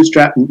and the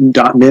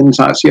Bootstrap.min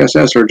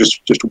CSS, or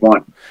just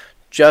one?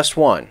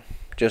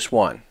 Just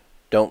one.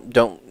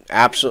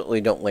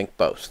 Absolutely don't link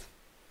both.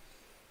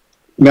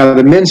 Now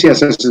the min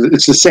CSS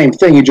it's the same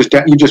thing. You just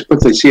put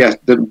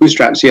the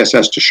Bootstrap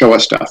CSS to show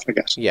us stuff, I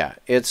guess. Yeah,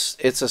 it's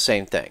the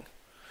same thing.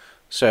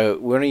 So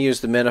we're going to use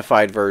the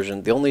minified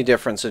version. The only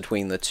difference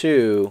between the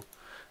two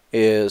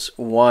is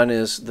one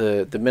is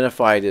the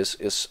minified is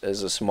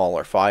a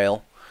smaller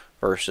file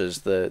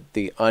versus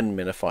the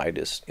unminified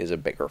is a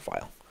bigger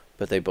file.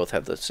 But they both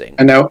have the same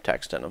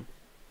text in them.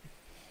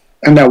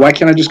 And now why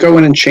can't I just go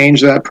in and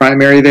change that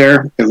primary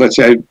there? Let's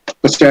say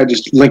I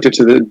just linked it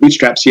to the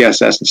Bootstrap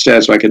CSS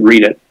instead so I could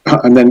read it,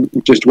 and then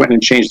just went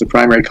and changed the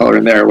primary color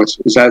in there.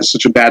 Is that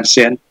such a bad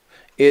sin?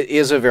 It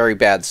is a very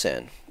bad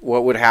sin.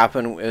 What would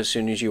happen as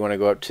soon as you want to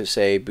go up to,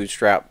 say,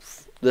 Bootstrap,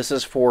 this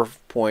is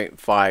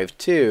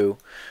 4.52.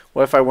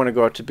 What if I want to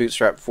go up to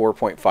Bootstrap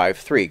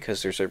 4.53?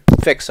 Because there's a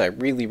fix I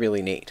really,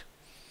 really need.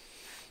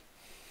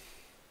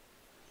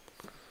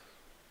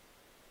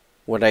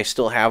 Would I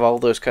still have all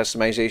those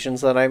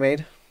customizations that I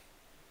made?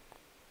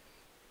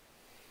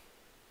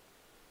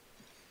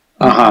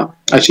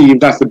 I see you've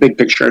got the big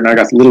picture, and I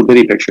got the little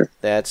bitty picture.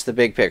 That's the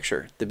big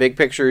picture. The big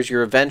picture is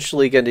you're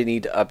eventually going to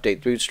need to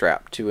update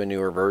Bootstrap to a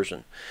newer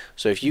version.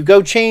 So if you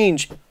go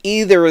change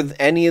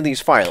any of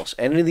these files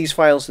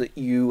that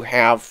you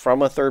have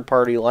from a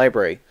third-party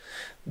library,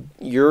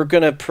 you're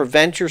going to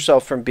prevent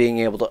yourself from being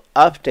able to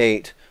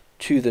update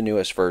to the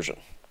newest version.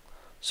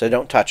 So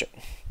don't touch it.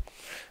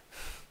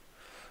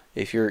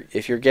 If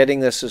you're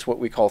getting this as what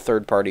we call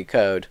third-party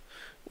code,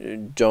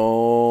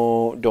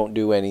 don't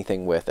do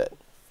anything with it.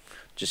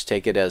 Just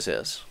take it as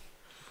is.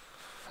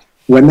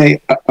 When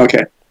they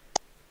okay.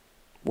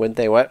 When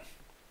they what?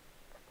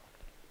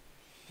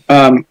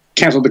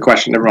 Canceled the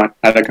question. Never mind.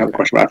 I had another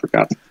question, but I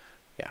forgot.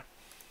 Yeah.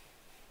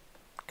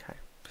 Okay.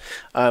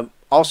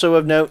 Also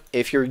of note,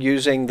 if you're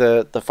using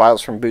the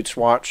files from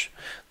Bootswatch,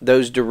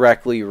 those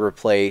directly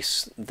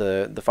replace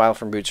the file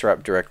from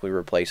Bootstrap directly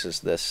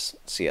replaces this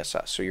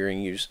CSS. So you're going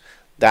to use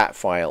that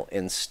file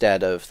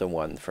instead of the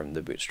one from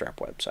the Bootstrap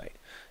website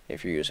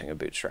if you're using a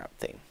Bootstrap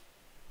theme.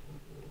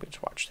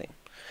 Bootswatch theme.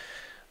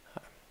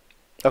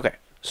 Okay,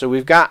 so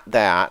we've got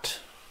that.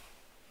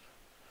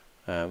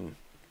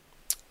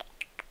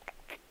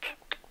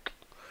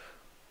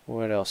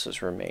 What else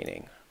is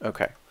remaining?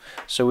 Okay,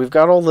 so we've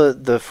got all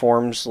the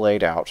forms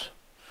laid out,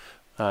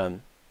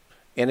 and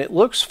it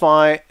looks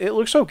fine. It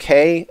looks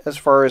okay as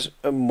far as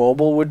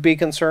mobile would be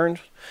concerned.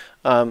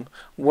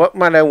 What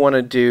might I want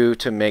to do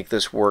to make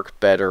this work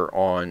better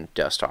on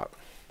desktop?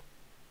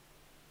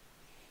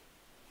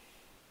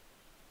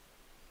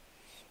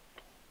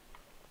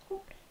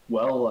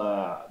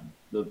 Well,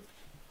 the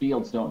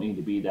fields don't need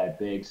to be that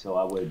big, so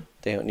I would...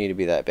 They don't need to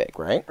be that big,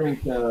 right?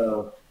 Shrink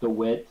the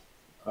width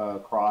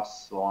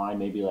across the line,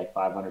 maybe like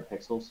 500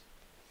 pixels.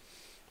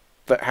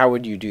 But how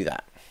would you do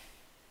that?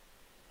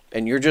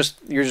 And you're just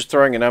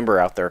throwing a number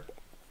out there,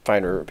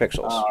 500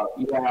 pixels.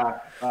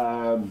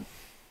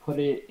 Put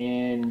it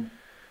in,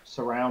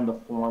 surround the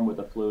form with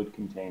a fluid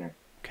container.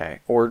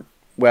 Okay, or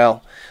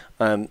Well,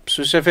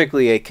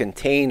 specifically a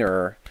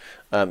container,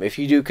 if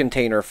you do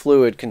container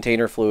fluid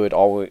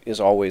is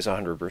always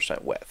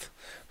 100% width.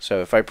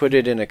 So if I put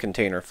it in a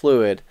container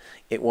fluid,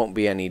 it won't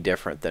be any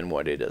different than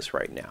what it is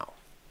right now.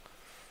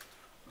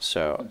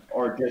 So,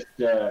 or just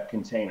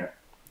container.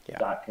 Yeah.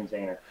 Dot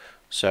container.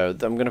 So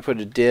I'm going to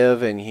put a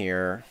div in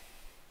here.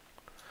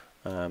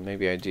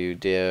 Maybe I do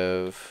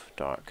div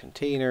dot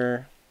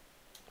container.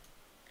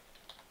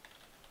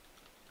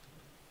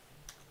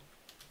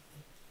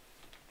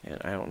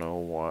 And I don't know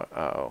what.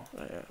 Oh,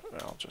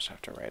 I'll just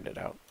have to write it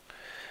out.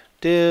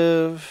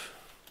 Div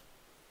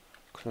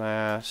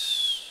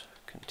class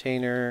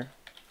container.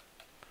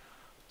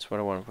 That's what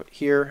I want to put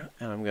here,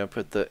 and I'm going to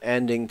put the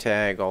ending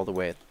tag all the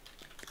way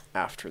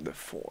after the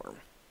form,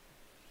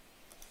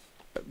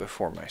 but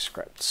before my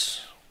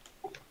scripts.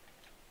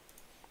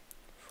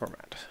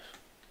 Format.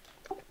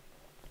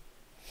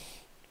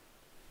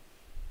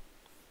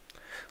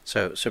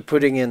 So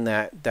putting in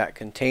that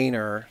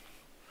container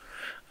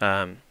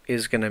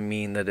is going to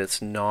mean that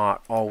it's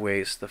not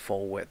always the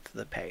full width of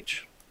the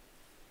page.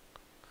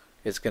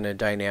 It's going to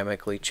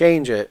dynamically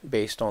change it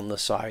based on the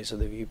size of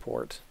the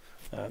viewport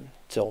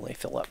to only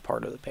fill up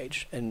part of the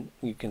page. And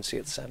you can see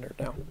it's centered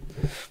now.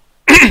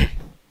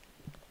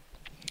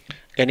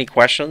 Any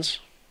questions?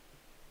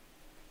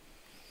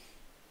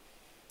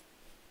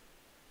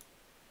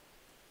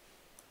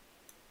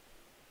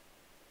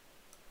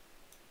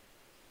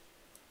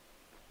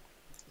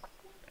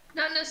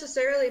 Not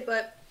necessarily,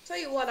 but tell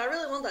you what, I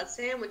really want that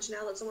sandwich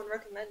now that someone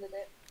recommended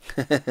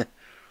it.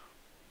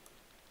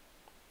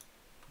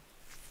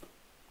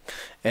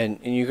 And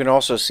you can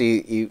also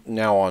see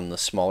now on the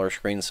smaller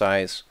screen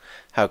size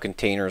how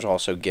containers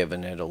also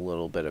given it a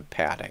little bit of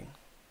padding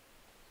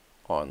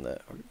on a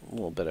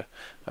little bit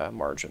of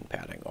margin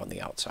padding on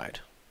the outside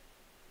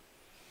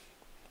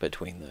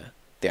between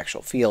the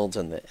actual fields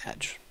and the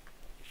edge.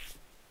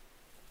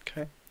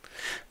 Okay.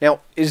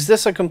 Now, is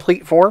this a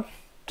complete form?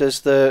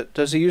 Does the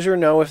user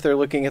know, if they're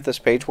looking at this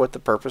page, what the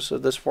purpose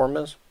of this form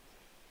is?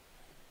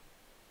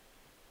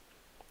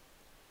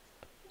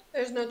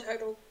 There's no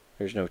title.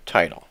 There's no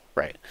title,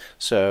 right?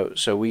 So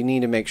we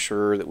need to make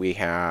sure that we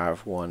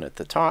have one at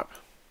the top.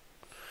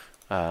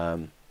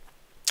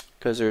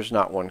 Because there's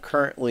not one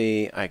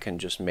currently, I can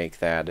just make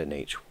that an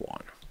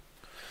H1.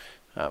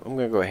 I'm going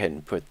to go ahead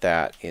and put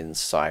that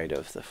inside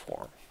of the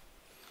form.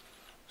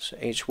 So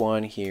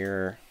H1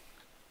 here,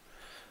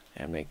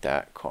 and make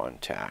that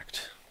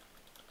contact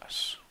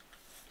us.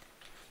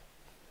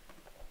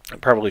 I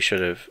probably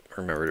should have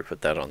remembered to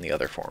put that on the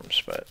other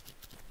forms, but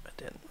I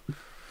didn't.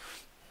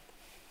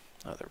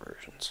 Other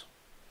versions.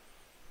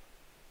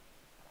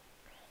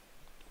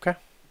 Okay.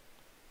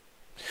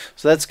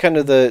 So that's kind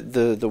of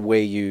the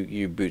way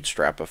you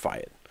bootstrapify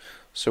it.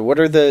 So what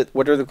are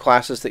the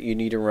classes that you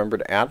need to remember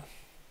to add?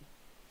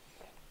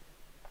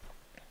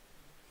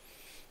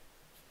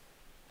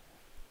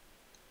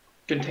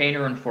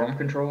 Container and form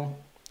control.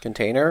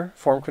 Container,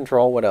 form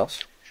control, what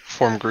else?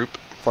 Form group.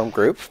 Form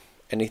group.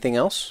 Anything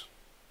else?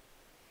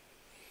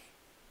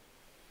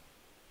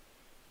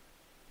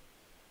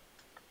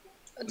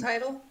 A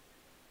title?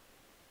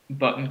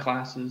 Button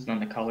classes, then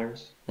the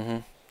colors. Mm-hmm.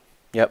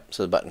 Yep,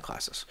 so the button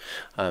classes.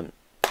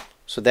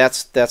 So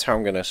that's how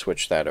I'm going to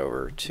switch that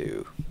over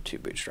to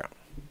Bootstrap.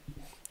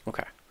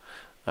 Okay.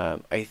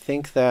 I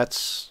think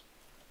that's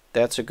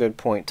a good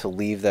point to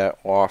leave that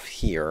off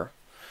here.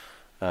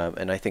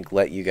 And I think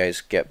let you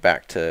guys get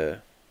back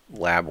to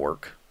lab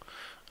work.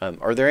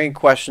 Are there any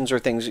questions or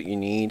things that you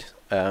need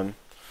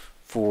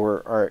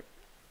for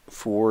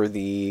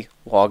the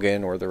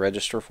login or the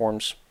register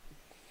forms?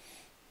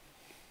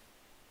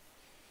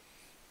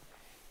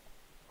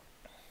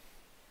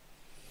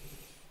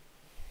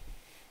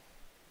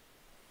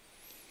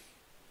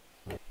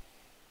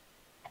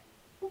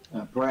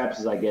 Perhaps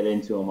as I get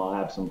into them, I'll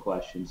have some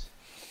questions,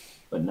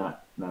 but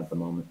not at the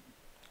moment.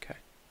 Okay.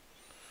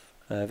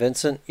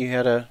 Vincent, you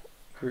had a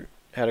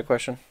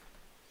question?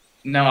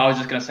 No, I was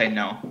just gonna say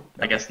no.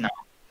 I guess no,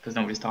 because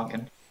nobody's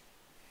talking.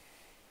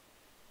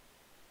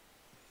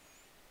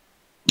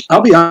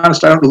 I'll be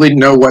honest, I don't really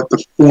know what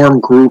the form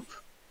group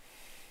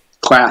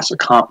class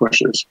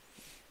accomplishes.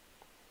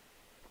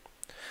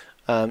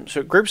 So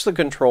it groups the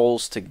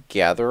controls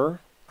together.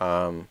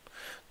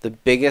 The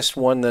biggest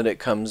one that it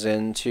comes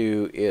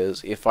into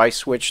is if I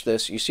switch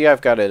this, you see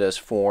I've got it as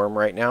form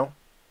right now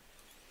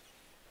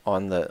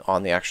on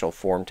the actual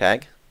form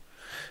tag.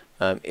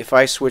 If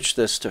I switch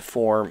this to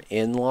form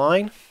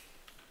inline,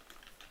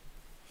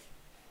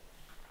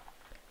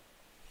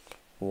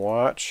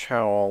 watch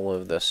how all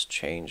of this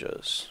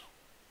changes.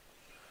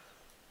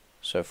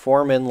 So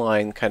form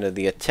inline, kind of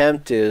the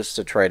attempt is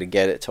to try to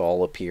get it to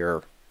all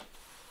appear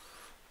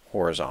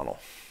horizontal.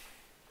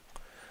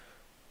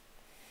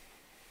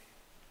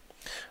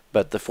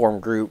 But the form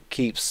group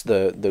keeps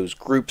those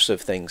groups of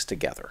things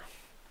together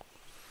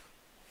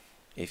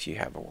if you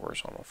have a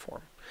horizontal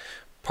form.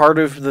 Part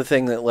of the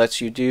thing that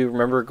lets you do,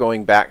 remember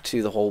going back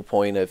to the whole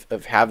point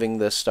of having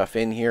this stuff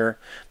in here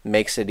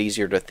makes it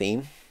easier to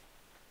theme.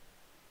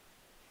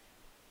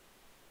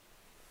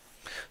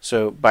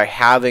 So by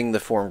having the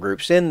form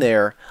groups in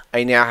there,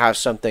 I now have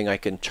something I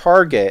can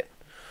target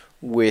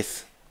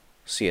with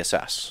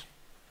CSS.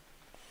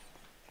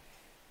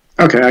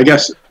 Okay, I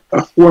guess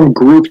a form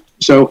group.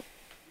 So,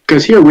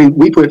 because here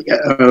we put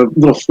a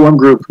little form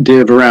group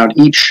div around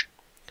each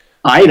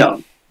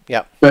item.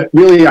 Yep. But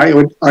really, I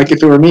would, like,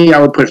 if it were me,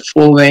 I would put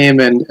full name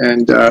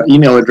and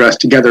email address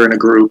together in a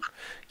group.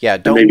 Yeah,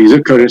 and maybe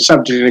zip code and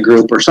subject in a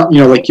group or something.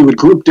 You know, like you would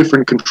group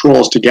different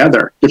controls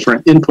together,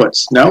 different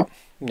inputs. No.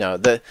 No.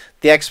 The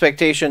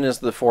expectation is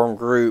the form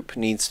group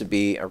needs to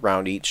be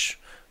around each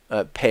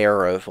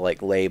pair of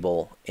like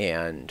label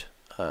and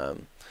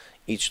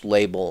each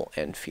label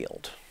and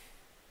field.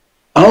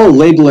 Oh,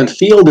 label and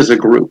field is a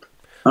group.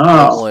 Oh,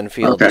 label and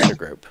field okay. is a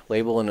group.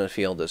 Label and a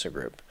field is a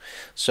group.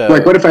 So,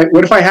 like, what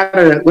if I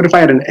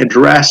had an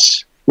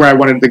address where I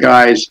wanted the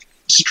guy's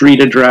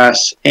street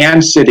address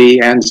and city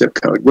and zip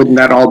code? Wouldn't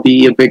that all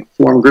be a big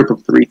form group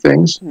of 3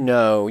 things?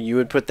 No, you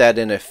would put that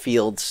in a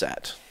field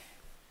set.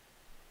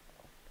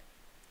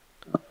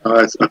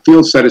 A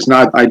field set is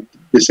not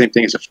the same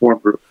thing as a form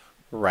group.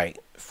 Right.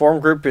 Form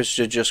group is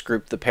to just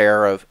group the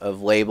pair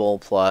of label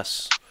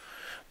plus,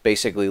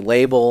 basically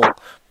label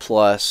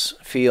plus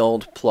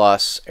field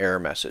plus error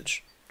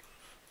message.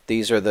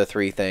 These are the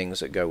 3 things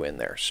that go in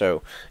there.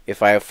 So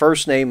if I have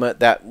first name,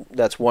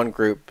 that's one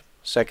group.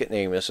 Second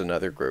name is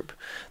another group.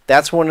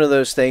 That's one of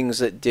those things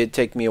that did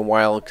take me a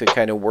while to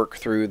kind of work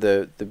through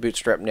the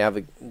Bootstrap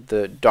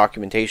the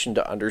documentation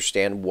to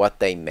understand what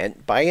they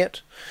meant by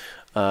it.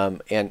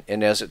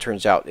 And as it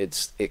turns out,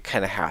 it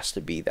kind of has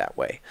to be that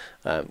way.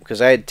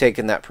 Because I had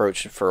taken that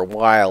approach for a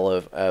while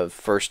of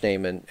first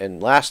name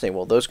and last name.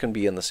 Well, those can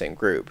be in the same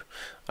group.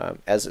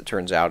 As it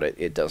turns out,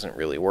 it doesn't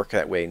really work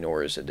that way,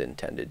 nor is it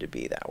intended to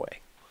be that way.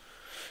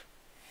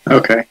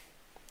 Okay.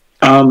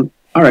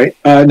 All right.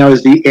 Now,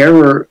 is the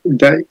error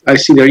that I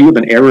see there? You have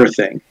an error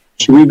thing.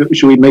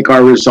 Should we make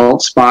our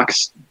results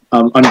box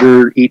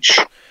under each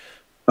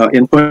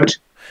input?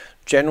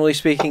 Generally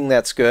speaking,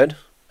 that's good.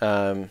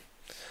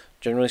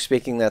 Generally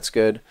speaking, that's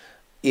good.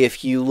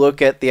 If you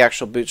look at the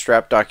actual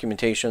Bootstrap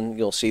documentation,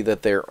 you'll see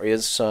that there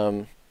is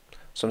some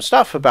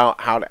stuff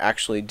about how to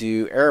actually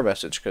do error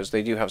message, because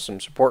they do have some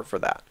support for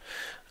that.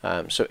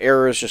 So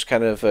error is just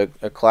kind of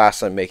a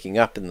class I'm making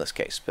up in this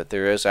case, but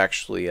there is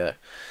actually a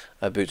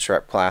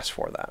Bootstrap class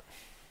for that.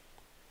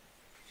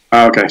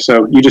 Okay,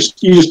 so you just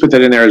put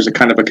that in there as a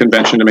kind of a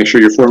convention to make sure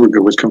your form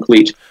group was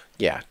complete.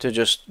 Yeah, to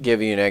just give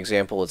you an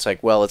example, it's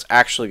like, well, it's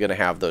actually going to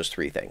have those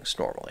 3 things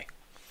normally.